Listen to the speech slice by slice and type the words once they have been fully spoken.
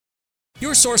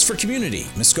Your source for community.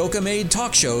 Muskoka-made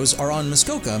talk shows are on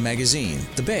Muskoka Magazine,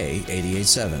 The Bay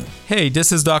 88.7. Hey,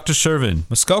 this is Dr. Shervin.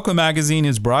 Muskoka Magazine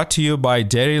is brought to you by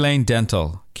Dairy Lane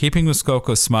Dental, keeping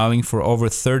Muskoka smiling for over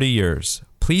 30 years.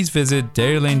 Please visit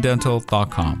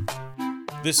dairylanedental.com.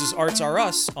 This is Arts Are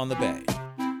Us on The Bay.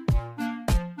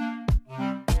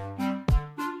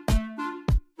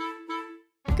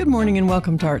 Good morning and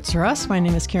welcome to Arts Are Us. My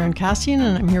name is Karen Cassian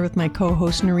and I'm here with my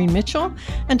co-host Noreen Mitchell.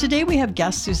 And today we have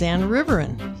guest Suzanne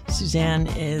Riverin. Suzanne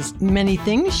is many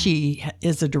things. She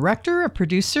is a director, a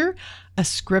producer, a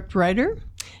script writer.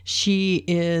 She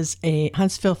is a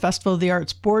Huntsville Festival of the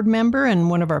Arts board member and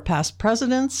one of our past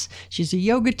presidents. She's a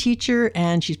yoga teacher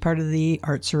and she's part of the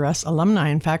Arts Are Us alumni.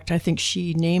 In fact, I think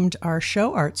she named our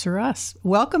show Arts Are Us.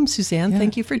 Welcome, Suzanne. Yeah.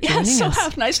 Thank you for joining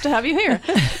us. Nice to have you here.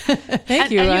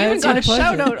 Thank you. And you even got a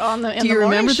shout out on the. Do you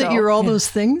remember that you're all those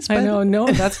things? I know. No,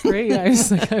 that's great.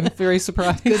 I'm very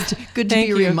surprised. Good to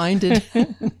be reminded.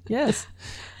 Yes.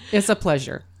 It's a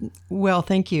pleasure. Well,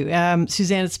 thank you.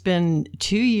 Suzanne, it's been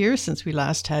 2 years since we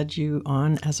last had you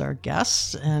on as our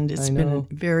guest, and it's been a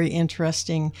very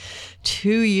interesting 2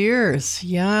 years.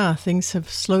 Yeah, things have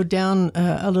slowed down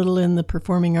a little in the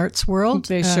performing arts world.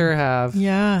 They sure have.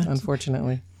 Yeah.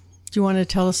 Unfortunately. Do you want to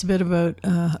tell us a bit about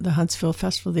the Huntsville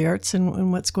Festival of the Arts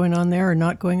and what's going on there or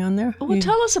not going on there? Well,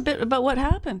 tell us a bit about what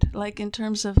happened, like in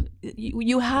terms of,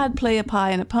 you had Play a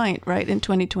Pie and a Pint, right, in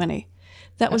 2020.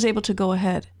 That was able to go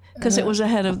ahead. Because it was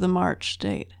ahead of the March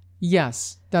date.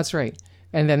 Yes, that's right.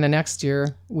 And then the next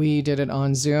year, we did it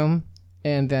on Zoom.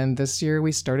 And then this year,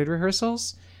 we started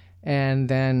rehearsals. And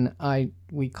then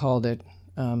we called it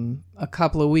a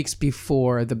couple of weeks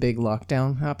before the big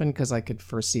lockdown happened, because I could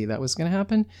foresee that was going to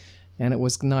happen. And it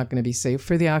was not going to be safe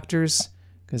for the actors,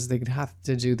 because they'd have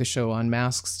to do the show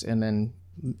unmasked and then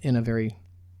in a very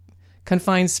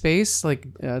confined space, like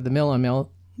the Mill on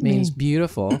Main's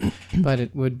beautiful, but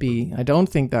it would be, I don't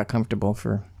think, that comfortable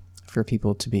for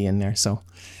people to be in there. So,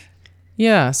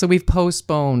 yeah, so we've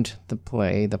postponed the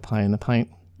play, The Pie and the Pint.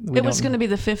 It was going to be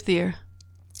the 5th year.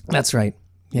 That's right.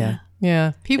 Yeah.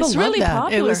 People it's love really that.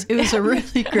 Popular. It was a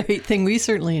really great thing. We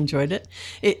certainly enjoyed it.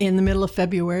 In the middle of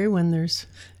February when there's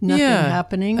nothing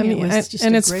happening. I mean, it was just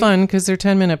it's fun because they're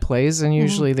 10-minute plays, and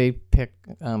usually they pick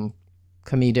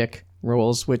comedic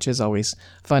roles, which is always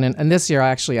fun. And this year I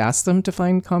actually asked them to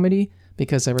find comedy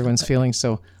because everyone's feeling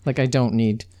so like I don't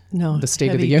need the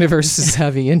state of the universe is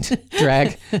heavy into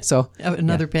drag. So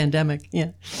another pandemic.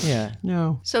 Yeah.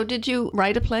 No. So did you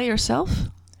write a play yourself?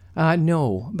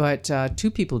 No, but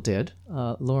 2 people did,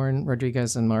 Lauren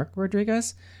Rodriguez and Mark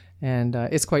Rodriguez. And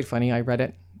it's quite funny. I read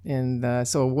it. And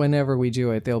so whenever we do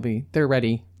it, they're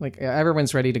ready. Like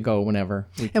everyone's ready to go whenever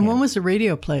we can. And when was the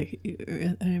radio play?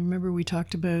 I remember we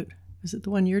talked about, was it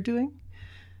the one you're doing?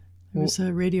 It was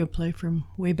a radio play from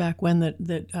way back when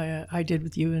that I did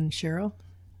with you and Cheryl.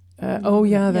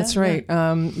 That's right.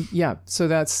 Yeah. So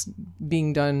that's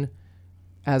being done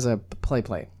as a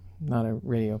play, not a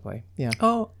radio play. Yeah.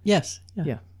 Oh, yes.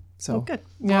 Yeah. So good.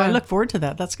 Well, I look forward to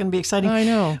that. That's going to be exciting. I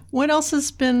know. What else has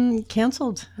been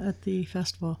canceled at the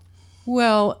festival?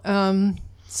 Well,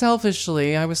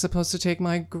 selfishly, I was supposed to take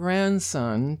my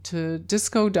grandson to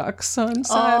Disco Ducks on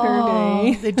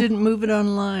Saturday. They didn't move it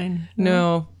online.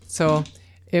 No. So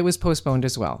it was postponed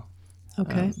as well.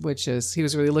 Okay. Which is, he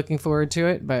was really looking forward to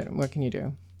it, but what can you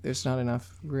do? There's not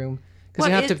enough room.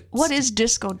 What is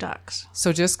Disco Ducks?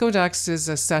 So Disco Ducks is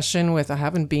a session with, I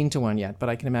haven't been to one yet, but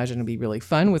I can imagine it'll be really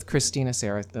fun with Christina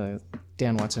Sarah,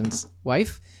 Dan Watson's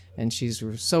wife. And she's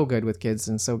so good with kids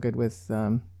and so good with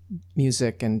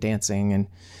music and dancing. And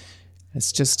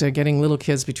it's just getting little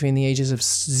kids between the ages of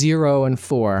 0 and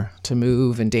 4 to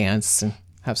move and dance and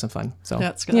have some fun. So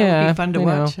that's going to be fun to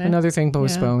watch. Another thing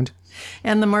postponed.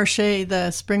 Yeah. And the Marché,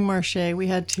 the Spring Marché, we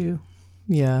had to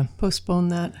postpone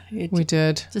that. We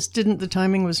did. The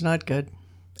timing was not good.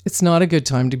 It's not a good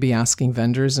time to be asking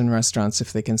vendors and restaurants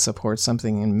if they can support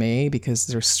something in May because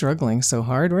they're struggling so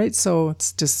hard, right? So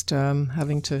it's just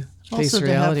having to face also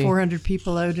reality. To have 400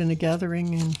 people out in a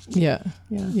gathering. And Yeah.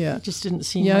 It just didn't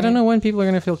seem right. right. I don't know when people are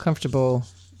going to feel comfortable.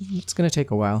 It's going to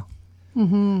take a while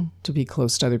to be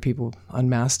close to other people,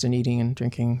 unmasked and eating and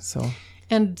drinking. So.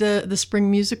 And the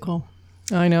spring musical.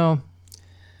 I know.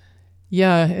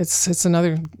 Yeah, it's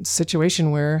another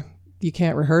situation where you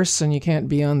can't rehearse and you can't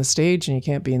be on the stage and you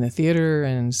can't be in the theater,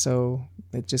 and so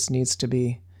it just needs to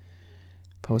be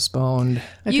postponed.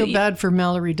 I feel bad for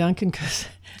Mallory Duncan because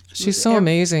she's so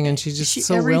amazing, and she's just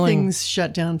so willing. Everything's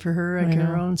shut down for her, like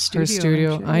her own studio. Her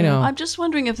studio, I know. I'm just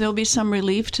wondering if there'll be some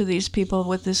relief to these people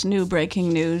with this new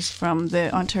breaking news from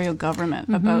the Ontario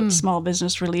government about small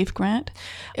business relief grant.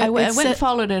 I went and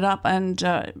followed it up, and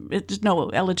there's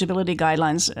no eligibility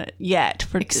guidelines yet.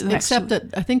 Except that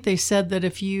I think they said that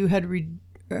if you had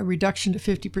a reduction to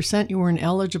 50%, you weren't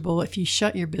eligible. If you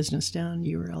shut your business down,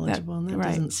 you were eligible. And that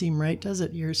doesn't seem right, does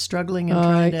it? You're struggling and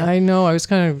trying to... I know. I was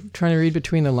kind of trying to read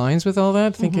between the lines with all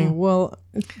that, thinking, well,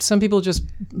 some people just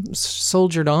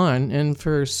soldiered on, and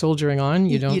for soldiering on,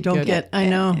 you don't get... I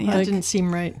know. That didn't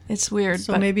seem right. It's weird.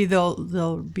 So maybe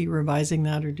they'll be revising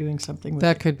that or doing something with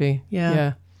that. Could be.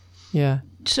 Yeah.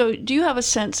 So do you have a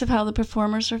sense of how the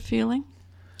performers are feeling?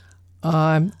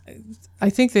 I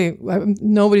think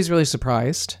nobody's really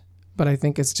surprised, but I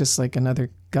think it's just like another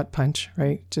gut punch,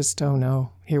 right? Just, oh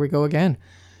no, here we go again.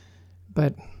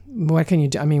 But what can you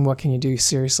do? I mean, what can you do?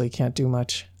 Seriously, can't do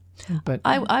much. But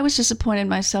I was disappointed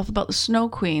myself about the Snow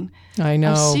Queen. I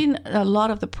know. I've seen a lot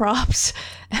of the props,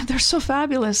 and they're so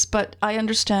fabulous, but I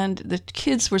understand the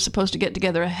kids were supposed to get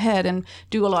together ahead and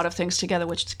do a lot of things together,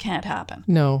 which can't happen.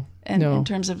 No. In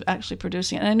terms of actually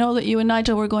producing it. And I know that you and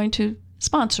Nigel were going to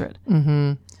sponsor it.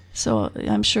 Mm-hmm. So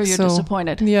I'm sure you're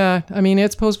disappointed. Yeah, I mean,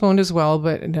 it's postponed as well,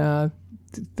 but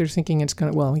they're thinking it's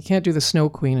going to, well, we can't do the Snow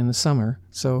Queen in the summer,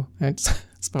 so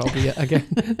it's probably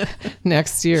again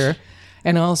next year.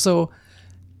 And also,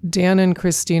 Dan and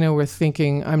Christina were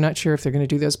thinking, I'm not sure if they're going to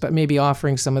do this, but maybe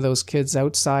offering some of those kids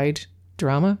outside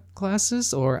drama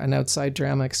classes or an outside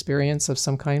drama experience of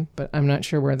some kind, but I'm not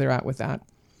sure where they're at with that.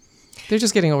 They're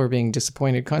just getting over being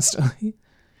disappointed constantly.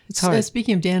 It's hard.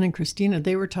 Speaking of Dan and Christina,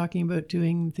 they were talking about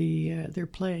doing their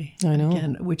play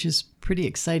again, which is pretty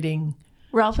exciting.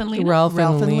 Ralph and Lena. Ralph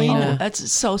and Lena. Oh,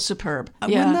 that's so superb.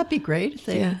 Wouldn't that be great if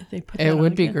they put that It on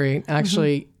would be again? great.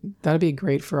 Actually, that'd be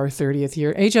great for our 30th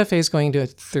year. HFA is going to a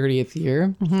 30th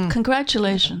year.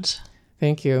 Congratulations.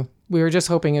 Thank you. We were just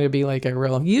hoping it'd be like a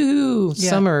real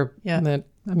summer. Yeah.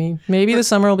 Maybe the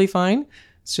summer will be fine.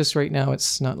 It's just right now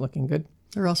it's not looking good.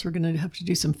 Or else we're going to have to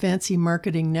do some fancy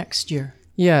marketing next year.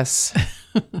 Yes.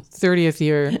 30th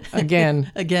year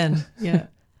again. Again. Yeah,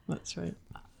 that's right.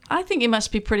 I think you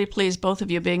must be pretty pleased, both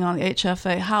of you being on the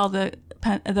HFA, how the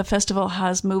festival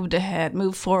has moved ahead,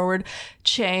 moved forward,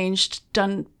 changed,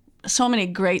 done so many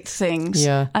great things.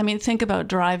 Yeah. I mean, think about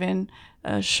drive-in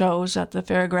shows at the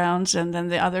fairgrounds, and then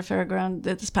the other fairground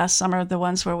this past summer, the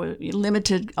ones where we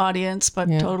limited audience, but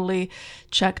totally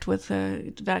checked with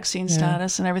the vaccine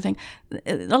status and everything.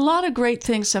 A lot of great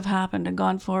things have happened and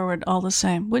gone forward all the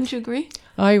same. Wouldn't you agree?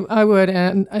 I would,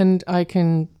 and I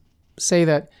can say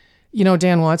that,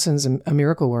 Dan Watson's a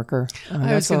miracle worker.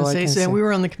 I was going to say, we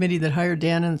were on the committee that hired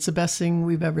Dan, and it's the best thing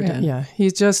we've ever done. Yeah,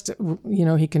 he's just,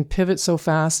 he can pivot so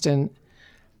fast. And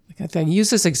I use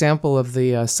this example of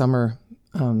the summer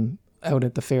out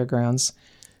at the fairgrounds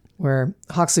where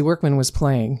Hawksley Workman was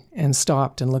playing and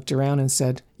stopped and looked around and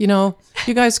said, you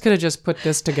guys could have just put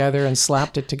this together and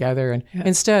slapped it together. And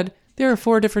instead, there are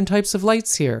 4 different types of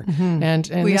lights here. Mm-hmm.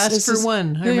 And we asked for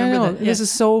one. I remember that. This is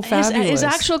so fabulous. His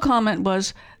actual comment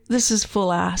was, this is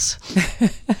full ass.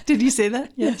 Did you say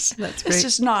that? Yes, that's great. It's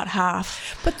just not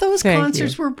half. But those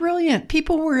concerts were brilliant.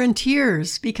 People were in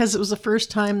tears because it was the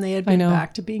first time they had been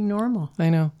back to being normal. I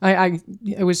know. I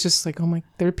was just like, oh my,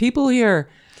 there are people here.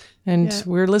 And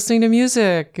we're listening to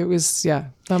music. It was,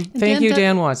 thank you,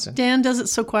 Dan Watson. Dan does it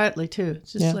so quietly, too.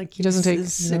 It's just like he doesn't take,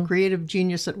 he's a creative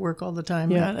genius at work all the time.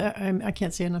 Yeah. I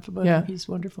can't say enough about him. He's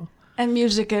wonderful. And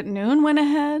Music at Noon went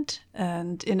ahead,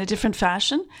 and in a different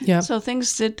fashion. Yeah. So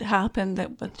things did happen,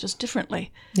 but just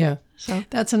differently. Yeah. So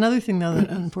that's another thing, though, that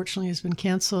unfortunately has been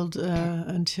canceled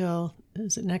until,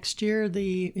 is it next year,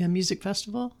 the music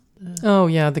festival?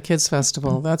 The Kids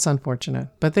Festival. That's unfortunate.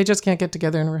 But they just can't get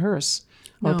together and rehearse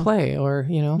or play or,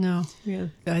 No. Yeah.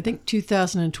 I think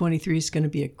 2023 is going to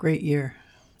be a great year.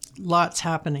 Lots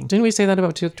happening. Didn't we say that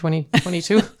about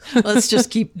 2022? Let's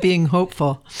just keep being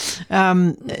hopeful.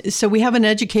 So we have an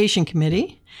education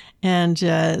committee, and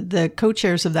the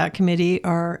co-chairs of that committee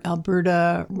are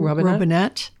Alberta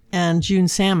Robinette and June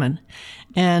Salmon.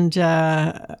 And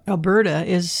Alberta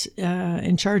is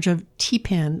in charge of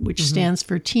TPAN, which stands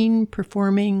for Teen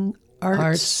Performing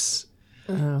Arts.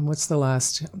 What's the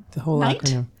whole Night?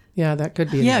 acronym? Yeah, that could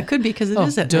be. Yeah, it could be because it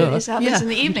is at night. It happens in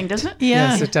the evening, doesn't it?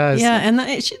 Yeah. Yes, it does. Yeah, and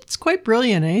it's quite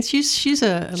brilliant, eh? She's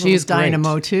a little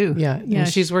dynamo, too. Yeah, and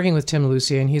she's working with Tim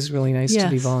Lucia, and he's really nice to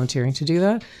be volunteering to do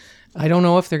that. I don't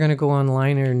know if they're going to go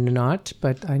online or not,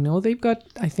 but I know they've got,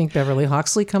 I think, Beverly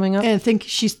Hawksley coming up. And I think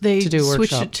they to do a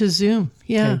switched workshop. it to Zoom.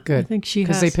 Yeah, Okay, good. I think she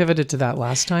because has. they pivoted to that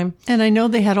last time. And I know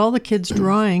they had all the kids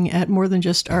drawing at More Than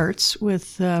Just Arts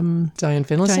with Diane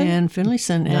Finlayson. Diane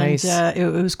Finlayson, Nice. and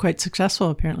it was quite successful,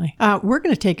 apparently. We're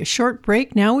going to take a short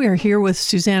break now. We are here with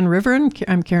Suzanne Riverin.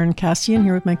 I'm Karen Cassian,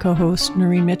 here with my co-host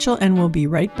Noreen Mitchell, and we'll be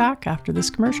right back after this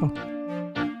commercial.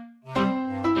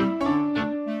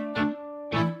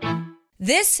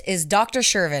 This is Dr.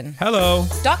 Shervin. Hello.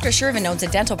 Dr. Shervin owns a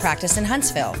dental practice in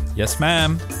Huntsville. Yes,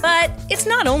 ma'am. But it's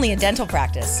not only a dental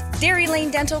practice. Dairy Lane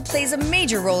Dental plays a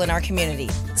major role in our community,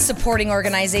 supporting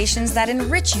organizations that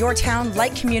enrich your town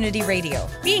like community radio,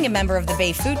 being a member of the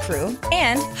Bay Food Crew,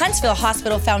 and Huntsville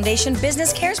Hospital Foundation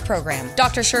Business Cares Program.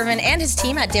 Dr. Shervin and his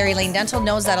team at Dairy Lane Dental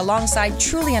knows that alongside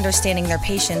truly understanding their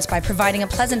patients by providing a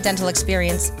pleasant dental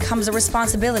experience comes a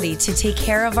responsibility to take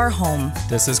care of our home.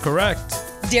 This is correct.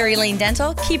 Dairy Lane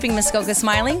Dental, keeping Muskoka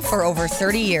smiling for over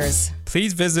 30 years.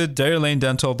 Please visit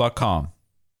DairyLaneDental.com.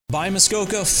 By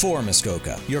Muskoka for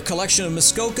Muskoka, your collection of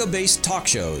Muskoka-based talk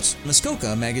shows.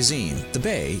 Muskoka Magazine, The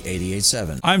Bay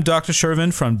 88.7. I'm Dr.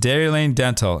 Shervin from Dairy Lane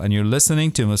Dental, and you're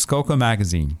listening to Muskoka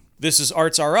Magazine. This is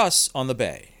Arts Are Us on the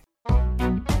Bay.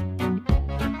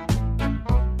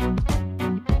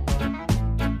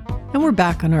 And we're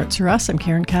back on Arts Are Us. I'm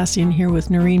Karen Cassian here with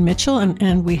Noreen Mitchell,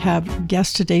 and we have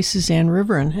guest today, Suzanne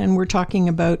Riverin, and we're talking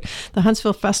about the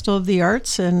Huntsville Festival of the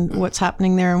Arts and what's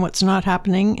happening there and what's not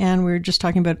happening, and we're just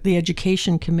talking about the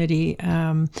Education Committee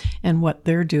and what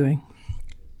they're doing.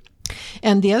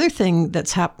 And the other thing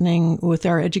that's happening with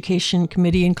our Education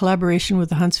Committee in collaboration with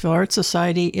the Huntsville Arts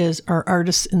Society is our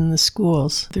artists in the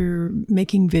schools. They're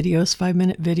making videos,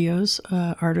 5-minute videos,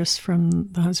 artists from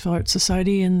the Huntsville Arts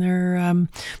Society, and they're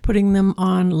putting them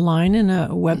online in a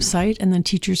website, and then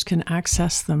teachers can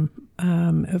access them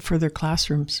for their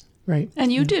classrooms. Right.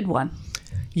 And you did one.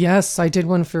 Yes, I did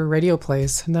one for radio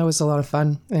plays, and that was a lot of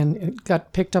fun. And it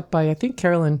got picked up by, I think,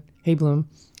 Carolyn Haybloom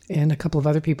and a couple of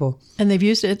other people. And they've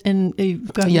used it, and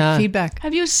they've gotten feedback.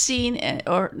 Have you seen,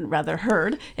 or rather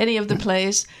heard, any of the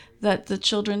plays that the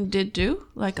children did do?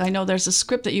 Like, I know there's a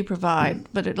script that you provide,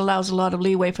 but it allows a lot of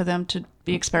leeway for them to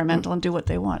be experimental and do what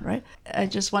they want, right? I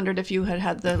just wondered if you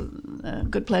had the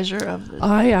good pleasure of...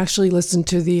 I actually listened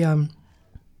to the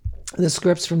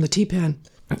scripts from the T-Pan,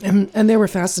 and they were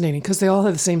fascinating because they all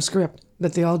had the same script,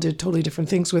 but they all did totally different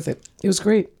things with it. It was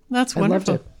great. That's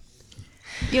wonderful. I loved it.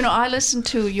 You know, I listened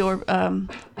to your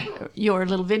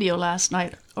little video last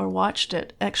night, or watched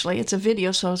it. Actually, it's a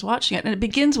video, so I was watching it, and it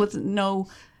begins with no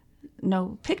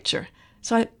picture.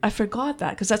 So I forgot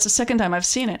that, because that's the second time I've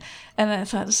seen it, and I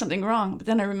thought there's something wrong. But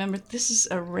then I remembered this is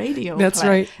a radio play.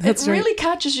 Right. That's it really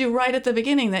catches you right at the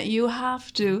beginning that you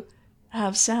have to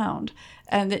have sound,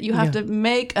 and that you have to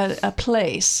make a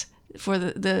place for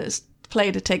the play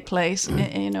to take place,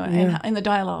 in the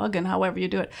dialogue and however you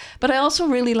do it. But I also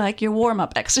really like your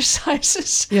warm-up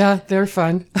exercises. Yeah, they're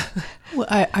fun. Well,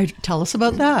 I tell us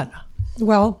about that.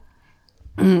 Well,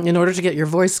 in order to get your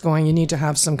voice going, you need to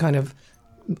have some kind of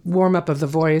warm-up of the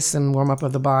voice and warm-up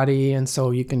of the body, and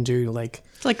so you can do like...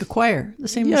 It's like a choir, the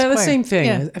same as Yeah, choir. the same thing.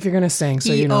 Yeah. If you're going to sing,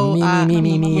 so me,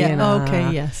 Yeah, and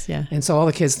okay, yes, yeah. And so all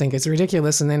the kids think it's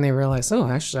ridiculous, and then they realize, oh,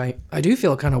 actually, I do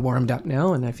feel kind of warmed up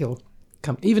now, and I feel...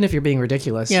 even if you're being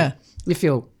ridiculous, you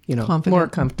feel, confident. more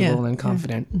comfortable and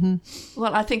confident. Yeah. Mm-hmm.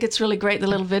 Well, I think it's really great, the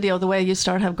little video, the way you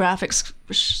have graphics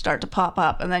start to pop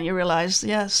up, and then you realize,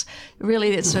 yes,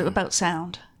 really it's about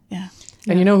sound. Yeah.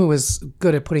 And you know who was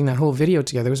good at putting that whole video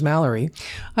together was Mallory.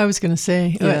 I was going to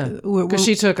say, Because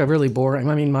she took a really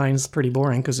boring, mine's pretty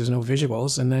boring because there's no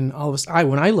visuals. And then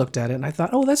when I looked at it, and I thought,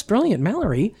 oh, that's brilliant,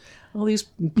 Mallory. All these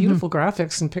beautiful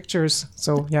graphics and pictures.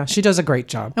 So, yeah, she does a great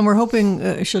job. and we're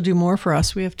hoping she'll do more for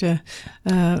us. We have to...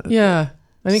 Yeah.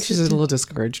 I think she's a little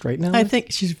discouraged right now. I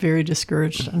think she's very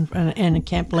discouraged, and I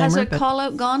can't blame Has her. a call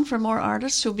out gone for more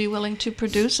artists who'll be willing to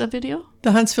produce a video?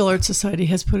 The Huntsville Arts Society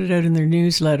has put it out in their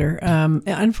newsletter.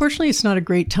 Unfortunately, it's not a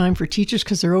great time for teachers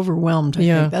because they're overwhelmed. I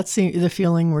think that's the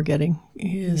feeling we're getting,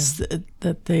 is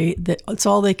that it's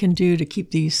all they can do to keep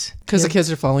these... Because the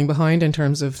kids are falling behind in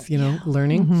terms of,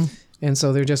 learning. Mm-hmm. And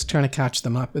so they're just trying to catch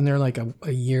them up. And they're like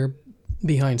a year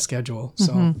behind schedule.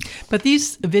 So, But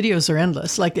these videos are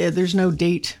endless. Like there's no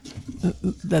date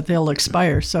that they'll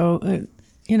expire. So,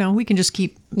 we can just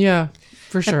keep... Yeah,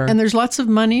 for sure. And there's lots of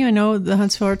money. I know the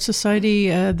Huntsville Arts Society,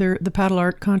 the paddle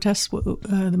art contest,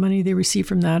 the money they receive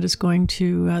from that is going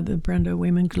to the Brenda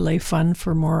Wayman Goulet Fund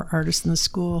for more artists in the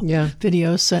school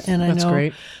videos. And I know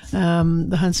great.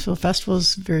 The Huntsville Festival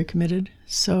is very committed.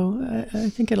 So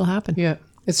I think it'll happen. Yeah.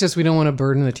 It's just we don't want to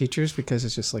burden the teachers because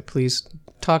it's just like, please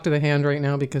talk to the hand right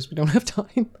now because we don't have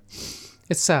time.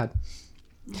 It's sad.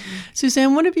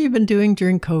 Suzanne, what have you been doing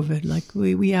during COVID? Like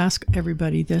we ask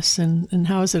everybody this, and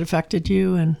how has it affected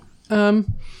you? And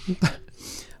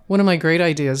one of my great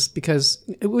ideas, because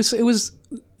it was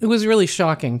really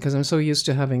shocking because I'm so used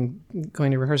to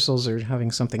going to rehearsals or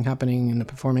having something happening in the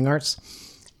performing arts,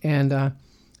 and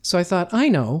so I thought, I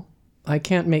know I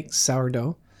can't make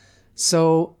sourdough,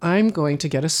 so I'm going to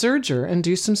get a serger and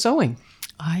do some sewing.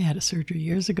 I had a surgery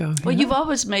years ago. Well, you've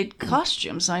always made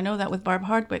costumes. I know that with Barb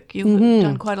Hardwick. You've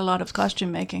done quite a lot of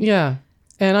costume making. Yeah.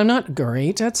 And I'm not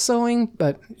great at sewing,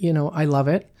 but, I love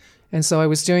it. And so I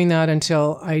was doing that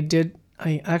until I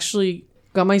actually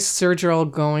got my serger all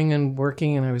going and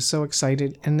working, and I was so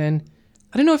excited. And then,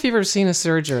 I don't know if you've ever seen a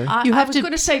serger. I was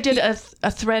going to say, did a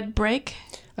thread break?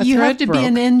 You have to be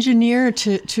an engineer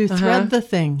to thread the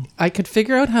thing. I could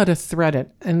figure out how to thread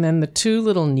it. And then the two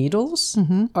little needles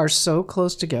are so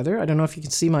close together. I don't know if you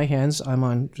can see my hands. I'm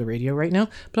on the radio right now.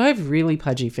 But I have really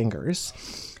pudgy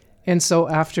fingers. And so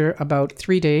after about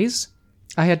 3 days,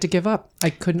 I had to give up.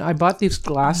 I couldn't. I bought these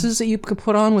glasses that you could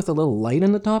put on with a little light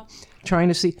in the top, trying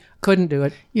to see. Couldn't do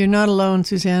it. You're not alone,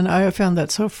 Suzanne. I found that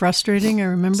so frustrating. I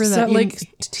remember that.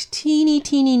 Teeny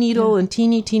needle and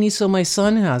teeny. So my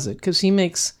son has it because he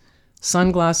makes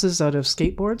sunglasses out of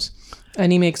skateboards,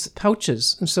 and he makes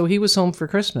pouches. And so he was home for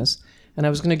Christmas, and I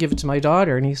was going to give it to my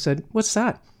daughter, and he said, "What's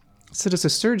that?" I said, "It's a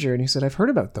serger." And he said, "I've heard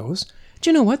about those. Do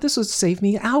you know what? This would save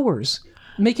me hours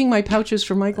making my pouches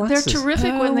for my glasses." They're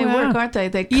terrific when they work, aren't they?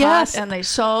 They cut and they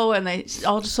sew, and they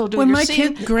also do your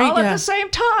scene all at the same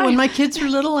time. When my kids were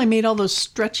little, I made all those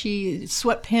stretchy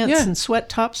sweatpants and sweat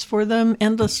tops for them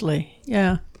endlessly.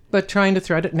 Yeah. But trying to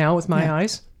thread it now with my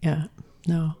eyes? Yeah.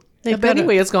 No. But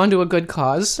anyway, it's gone to a good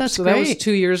cause. That's so great. That was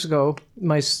 2 years ago,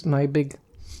 my big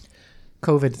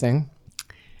COVID thing.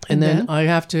 And then I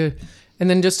have to... And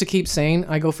then just to keep sane,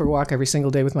 I go for a walk every single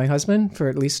day with my husband for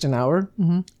at least an hour.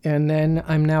 Mm-hmm. And then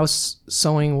I'm now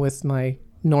sewing with my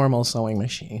normal sewing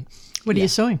machine. What are you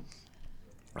sewing?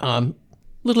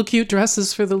 Little cute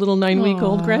dresses for the little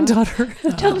 9-week-old granddaughter.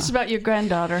 Tell us about your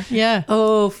granddaughter. Yeah.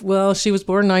 Oh, well, she was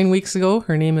born 9 weeks ago.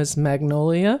 Her name is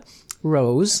Magnolia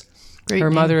Rose. Great Her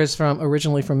name. mother is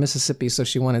originally from Mississippi, so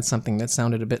she wanted something that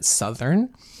sounded a bit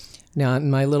southern. Now,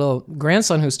 my little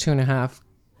grandson, who's 2.5,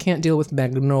 can't deal with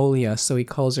Magnolia, so he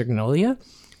calls her Gnolia.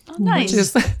 Oh,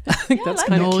 nice. I think that's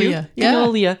kind of cute. Yeah.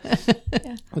 Gnolia.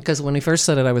 Because when he first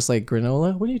said it, I was like,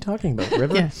 granola? What are you talking about?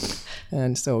 River? Yeah.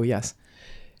 And so, yes.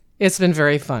 It's been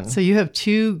very fun. So you have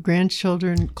 2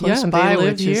 grandchildren close and by, they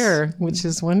live here, which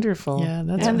is wonderful. Yeah,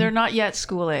 that's and they're not yet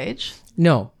school age.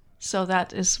 No. So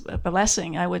that is a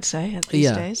blessing, I would say, at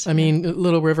these days. I mean,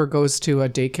 Little River goes to a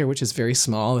daycare, which is very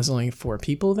small. There's only 4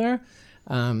 people there.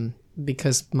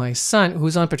 Because my son,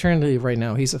 who's on paternity leave right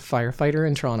now, he's a firefighter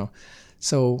in Toronto.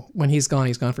 So when he's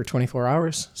gone for 24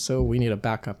 hours. So we need a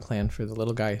backup plan for the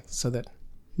little guy so that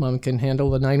mom can handle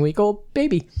the 9-week-old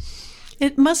baby.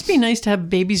 It must be nice to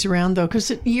have babies around, though,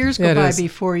 because years go by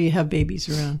before you have babies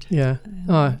around. Yeah.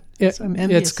 I'm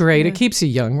envious. It's great. Yeah. It keeps you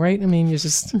young, right? I mean, you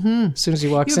just, as soon as he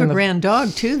walks You in. have a grand dog,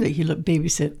 too, that you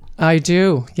babysit. I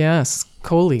do, yes.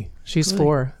 Coley. She's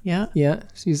 4. Yeah. Yeah.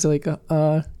 She's like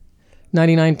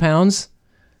 99 pounds.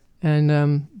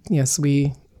 And yes,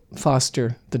 we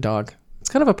foster the dog. It's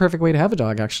kind of a perfect way to have a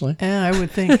dog, actually. Yeah, I would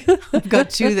think. I've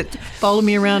got 2 that follow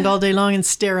me around all day long and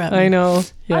stare at me. I know.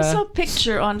 Yeah. I saw a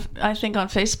picture on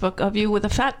Facebook of you with a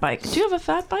fat bike. Do you have a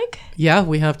fat bike? Yeah,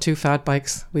 we have 2 fat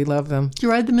bikes. We love them. Do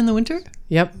you ride them in the winter?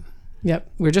 Yep.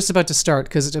 We're just about to start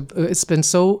because it's been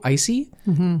so icy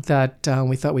that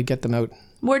we thought we'd get them out.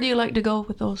 Where do you like to go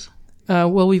with those?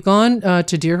 Well, we've gone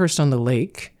to Deerhurst on the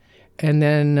lake, and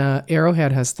then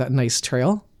Arrowhead has that nice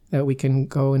trail that we can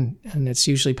go, and it's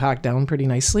usually packed down pretty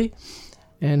nicely.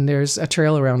 And there's a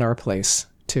trail around our place,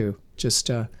 too. Just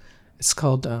it's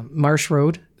called Marsh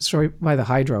Road. It's right by the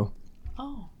hydro.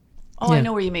 Oh, I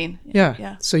know where you mean.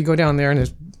 Yeah. So you go down there, and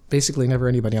there's basically never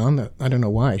anybody on that. I don't know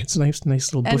why. It's a nice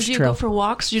little bush trail. And do you go for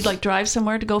walks? Do you drive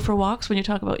somewhere to go for walks when you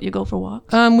talk about you go for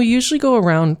walks? We usually go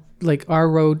around like our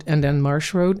road and then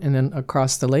Marsh Road and then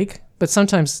across the lake. But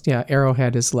sometimes,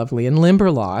 Arrowhead is lovely. And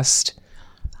Limberlost,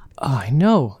 I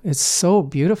know. It's so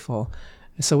beautiful.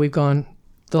 So we've gone,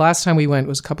 the last time we went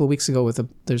was a couple of weeks ago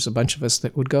there's a bunch of us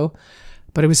that would go.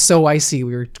 But it was so icy.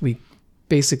 We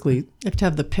basically... You have to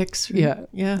have the picks. Yeah.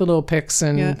 The little picks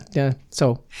and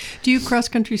so... Do you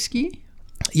cross-country ski?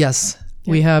 Yes.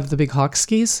 Yeah. We have the big Hawk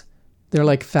skis. They're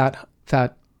like fat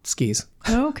skis.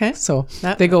 Oh, okay. So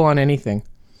they go on anything.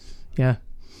 Yeah.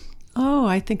 Oh,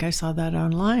 I think I saw that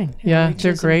online. Yeah, Allie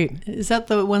they're Chisholm. great. Is that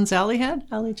the ones Allie had?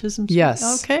 Allie Chisholm?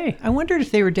 Yes. Okay. I wondered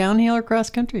if they were downhill or cross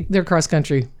country. They're cross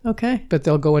country, Okay. but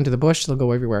they'll go into the bush. They'll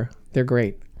go everywhere. They're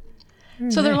great.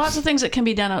 So there are lots of things that can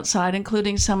be done outside,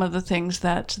 including some of the things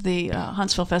that the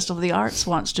Huntsville Festival of the Arts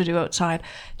wants to do outside.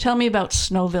 Tell me about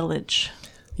Snow Village.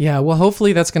 Yeah, well,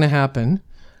 hopefully that's going to happen.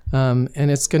 And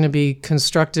it's going to be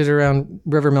constructed around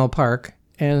Rivermill Park,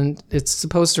 and it's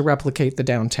supposed to replicate the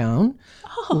downtown.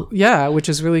 Oh. Yeah, which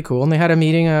is really cool. And they had a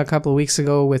meeting a couple of weeks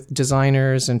ago with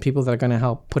designers and people that are going to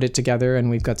help put it together,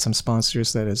 and we've got some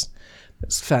sponsors that is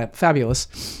fabulous.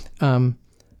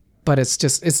 But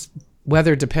it's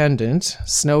weather dependent,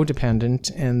 snow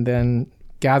dependent, and then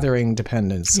gathering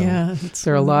dependent. So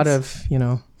there are a lot of,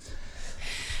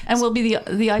 And will be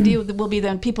the idea will be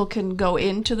then people can go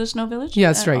into the Snow Village? Yeah,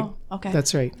 that's right. Oh, okay.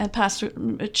 That's right. And pass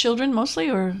through children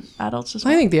mostly or adults as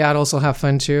well? I think the adults will have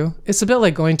fun too. It's a bit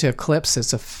like going to Eclipse.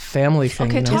 It's a family thing.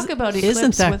 Okay, talk about Eclipse.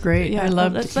 Isn't that great? Yeah, I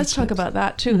love let's talk about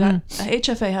that too. That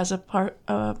HFA has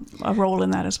a role in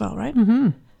that as well, right? Mm-hmm.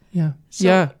 Yeah.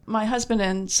 So my husband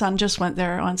and son just went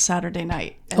there on Saturday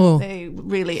night. And they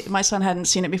really, my son hadn't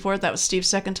seen it before. That was Steve's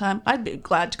second time. I'd be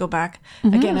glad to go back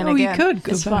again and again. You could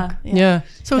go it's back. Fun. Yeah.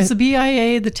 So it's the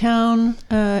BIA, the town,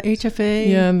 HFA.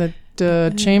 Yeah, and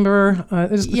the chamber.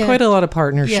 There's quite a lot of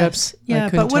partnerships. Yeah,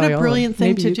 but what a brilliant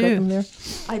thing to do. There?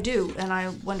 I do, and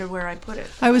I wonder where I put it.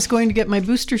 I was going to get my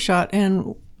booster shot,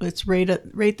 and it's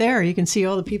right there. You can see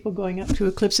all the people going up to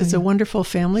Eclipse. It's a wonderful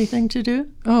family thing to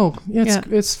do. Oh,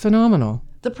 it's phenomenal.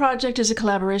 The project is a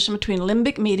collaboration between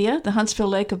Limbic Media, the Huntsville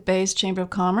Lake of Bays Chamber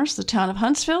of Commerce, the Town of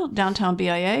Huntsville, Downtown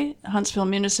BIA, Huntsville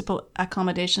Municipal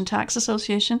Accommodation Tax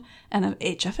Association, and of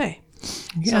HFA.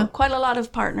 So quite a lot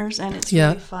of partners, and it's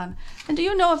really fun. And do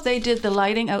you know if they did the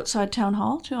lighting outside Town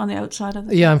Hall, too, on the outside of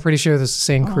the... Yeah, I'm pretty sure it's the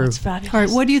same crew. It's fabulous. All right,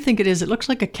 what do you think it is? It looks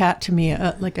like a cat to me,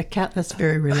 like a cat that's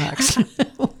very relaxed.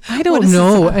 I don't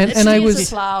know. And I was...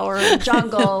 It's a flower and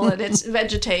jungle, and it's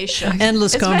vegetation.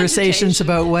 Endless It's conversations vegetation.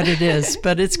 about what it is,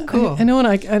 but it's cool. I know,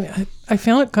 and I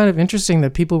found it kind of interesting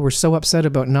that people were so upset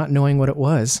about not knowing what it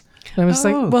was. And I was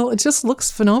like, well, it just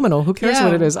looks phenomenal. Who cares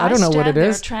what it is? I don't know what it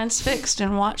is. I stand there transfixed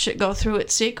and watch it go through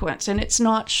its sequence, and it's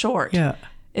not short. Yeah.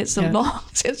 It's a long.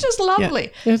 It's just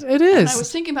lovely. It is. And I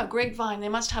was thinking about Grapevine. They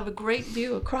must have a great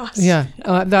view across. Yeah,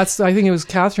 I think it was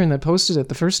Catherine that posted it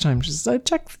the first time. She's like,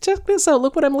 check this out.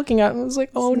 Look what I'm looking at. And I was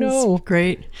like, oh no.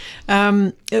 Great.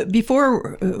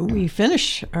 Before we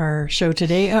finish our show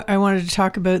today, I wanted to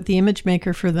talk about the image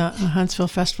maker for the Huntsville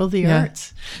Festival of the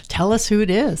Arts. Tell us who it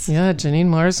is. Yeah, Janine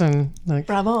Marsden.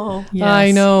 Bravo. Yes.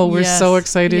 I know. We're so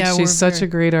excited. Yeah, She's such a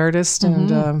great artist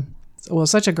and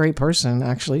such a great person,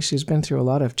 actually. She's been through a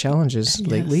lot of challenges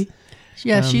lately.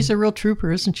 Yeah, she's a real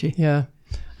trooper, isn't she? Yeah.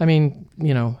 I mean,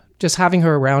 just having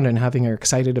her around and having her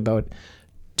excited about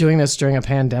doing this during a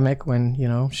pandemic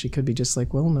when, she could be just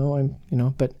like, well,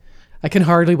 no, but I can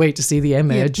hardly wait to see the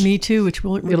image. Yeah, me too, which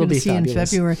we're going to see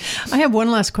fabulous. In February. I have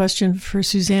one last question for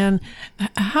Suzanne.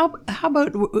 How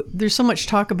about, there's so much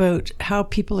talk about how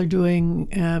people are doing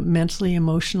mentally,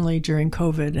 emotionally during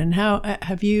COVID, and how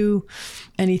have you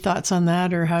any thoughts on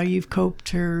that, or how you've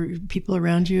coped, or people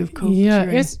around you have coped? Yeah,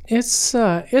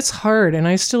 it's hard, and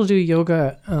I still do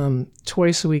yoga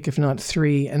twice a week, if not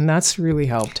 3, and that's really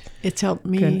helped. It's helped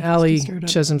me. And Allie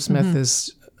Chisholm Smith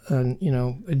is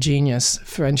a genius,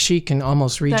 and she can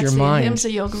almost read your mind. That's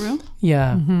the yoga room?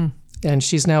 Yeah. Mm-hmm. And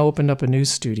she's now opened up a new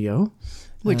studio.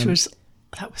 That was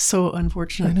so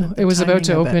unfortunate. I know. It was about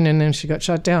to open and then she got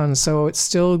shut down. So it's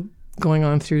still going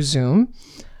on through Zoom.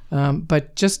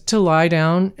 But just to lie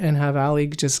down and have Allie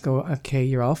just go, okay,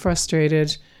 you're all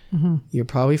frustrated. Mm-hmm. You're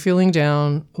probably feeling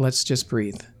down. Let's just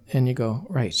breathe. And you go,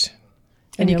 right.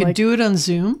 And you can do it on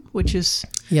Zoom, which is,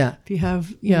 if you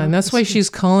have... and that's why she's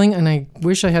calling, and I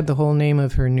wish I had the whole name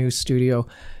of her new studio.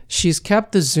 She's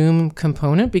kept the Zoom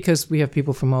component because we have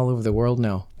people from all over the world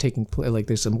now taking like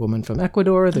there's a woman from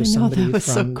Ecuador, there's somebody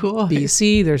from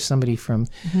BC, there's somebody from...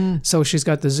 So she's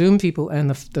got the Zoom people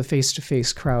and the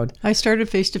face-to-face crowd. I started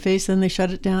face-to-face, then they shut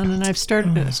it down, and I've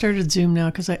started Zoom now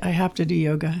because I have to do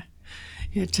yoga.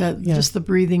 Just the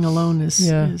breathing alone is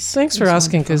Thanks for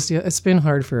asking, because it's been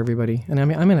hard for everybody, and I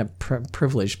mean I'm in a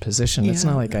privileged position. It's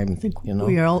not like I'm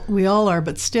we all are,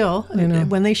 but still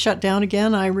when they shut down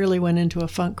again, I really went into a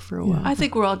funk for a while. I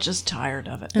think we're all just tired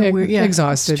of it. And we're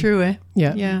exhausted. It's true, eh?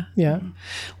 Yeah.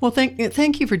 Well,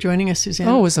 thank you for joining us, Suzanne.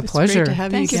 Oh, it was a pleasure. Great to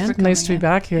have you again. Nice to be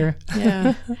back here.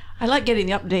 Yeah. I like getting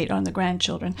the update on the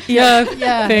grandchildren. Yeah.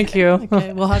 Thank you.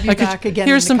 Okay, we'll have you back again.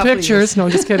 Here's some pictures. No,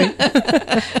 just kidding.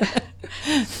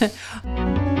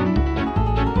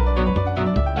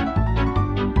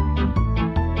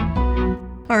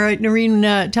 All right, Noreen,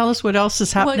 tell us what else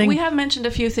is happening. Well, we have mentioned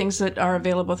a few things that are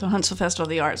available through Huntsville Festival of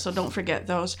the Arts, so don't forget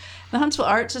those. The Huntsville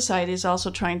Art Society is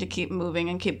also trying to keep moving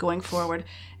and keep going forward,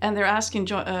 and they're asking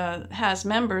has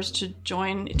members to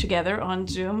join together on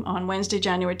Zoom on Wednesday,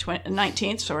 January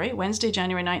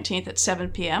 19th at 7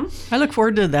 p.m. I look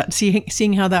forward to that,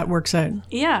 seeing how that works out.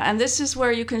 Yeah, and this is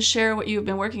where you can share what you've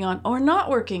been working on or not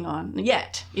working on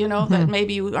yet, that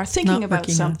maybe you are thinking about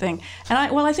something. And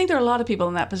I think there are a lot of people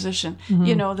in that position,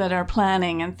 that are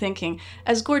planning and thinking.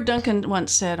 As Gord Duncan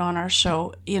once said on our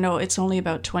show, it's only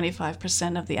about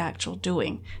 25% of the actual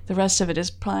doing. The rest of it is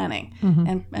planning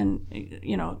and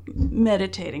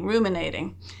meditating,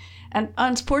 ruminating. And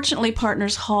unfortunately,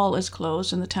 Partners Hall is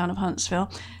closed in the town of Huntsville,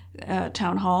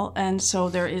 Town Hall, and so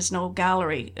there is no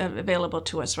gallery available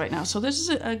to us right now. So this is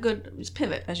a good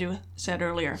pivot, as you said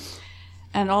earlier.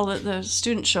 And all the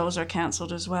student shows are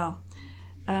canceled as well.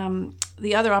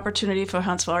 The other opportunity for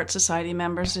Huntsville Art Society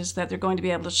members is that they're going to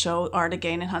be able to show art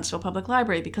again in Huntsville Public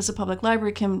Library, because the public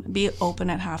library can be open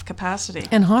at half capacity.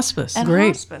 And hospice. Great.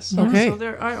 Hospice. Okay. So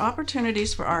there are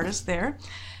opportunities for artists there.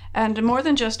 And More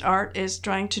Than Just Art is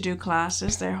trying to do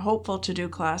classes. They're hopeful to do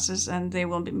classes, and they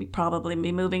will probably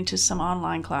be moving to some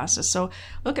online classes. So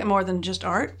look at More Than Just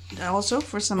Art also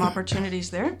for some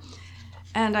opportunities there.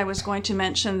 And I was going to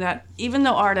mention that even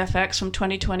though ArtFX from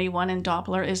 2021 in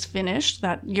Doppler is finished,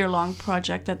 that year-long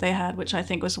project that they had, which I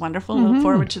think was wonderful, look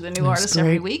forward to the new artists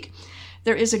every week.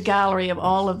 There is a gallery of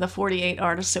all of the 48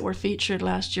 artists that were featured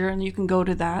last year, and you can go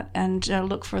to that and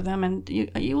look for them, and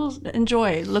you will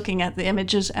enjoy looking at the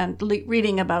images and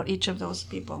reading about each of those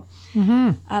people.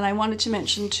 And I wanted to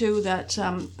mention, too, that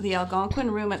the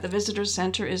Algonquin Room at the Visitor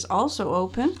Center is also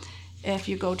open. If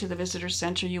you go to the Visitor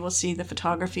Center, you will see the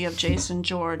photography of Jason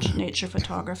George, nature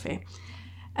photography.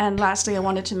 And lastly, I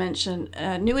wanted to mention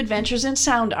New Adventures in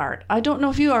Sound Art. I don't know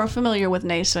if you are familiar with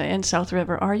NASA in South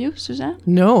River. Are you, Suzanne?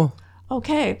 No.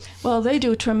 Okay. Well, they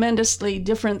do tremendously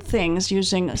different things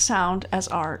using sound as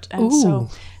art. And so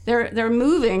they're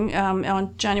moving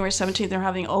on January 17th. They're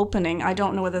having opening. I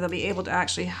don't know whether they'll be able to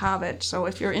actually have it. So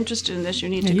if you're interested in this, you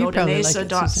need to go to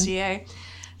nasa.ca.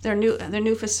 Their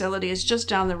new facility is just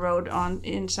down the road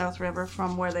in South River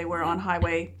from where they were on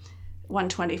Highway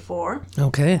 124.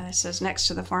 Okay. It says next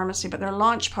to the pharmacy, but their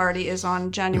launch party is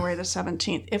on January the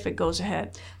 17th, if it goes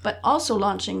ahead. But also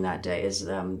launching that day is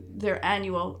their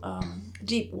annual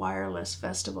Deep Wireless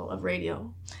Festival of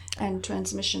Radio and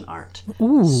Transmission Art.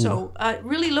 Ooh. So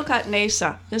really look at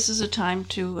NASA. This is a time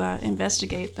to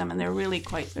investigate them, and they're really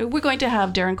we're going to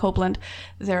have Darren Copeland,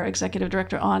 their executive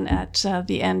director, on at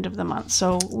the end of the month.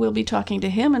 So we'll be talking to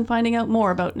him and finding out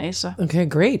more about NASA. Okay,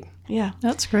 great. Yeah.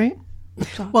 That's great.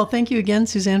 Well, thank you again,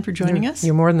 Suzanne, for joining us.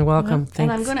 You're more than welcome. Thanks.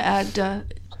 And I'm going to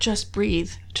add just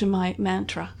breathe to my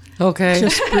mantra. Okay.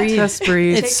 Just breathe. Just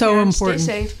breathe. It's so important.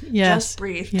 Stay safe. Yes. Just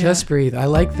breathe. Yeah. Just breathe. I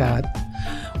like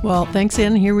that. Well, thanks,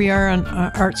 Ann. Here we are on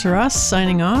Arts Are Us,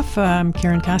 signing off. I'm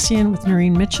Karen Cassian with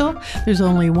Noreen Mitchell. There's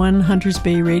only one Hunters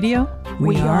Bay Radio.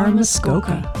 We are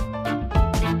Muskoka.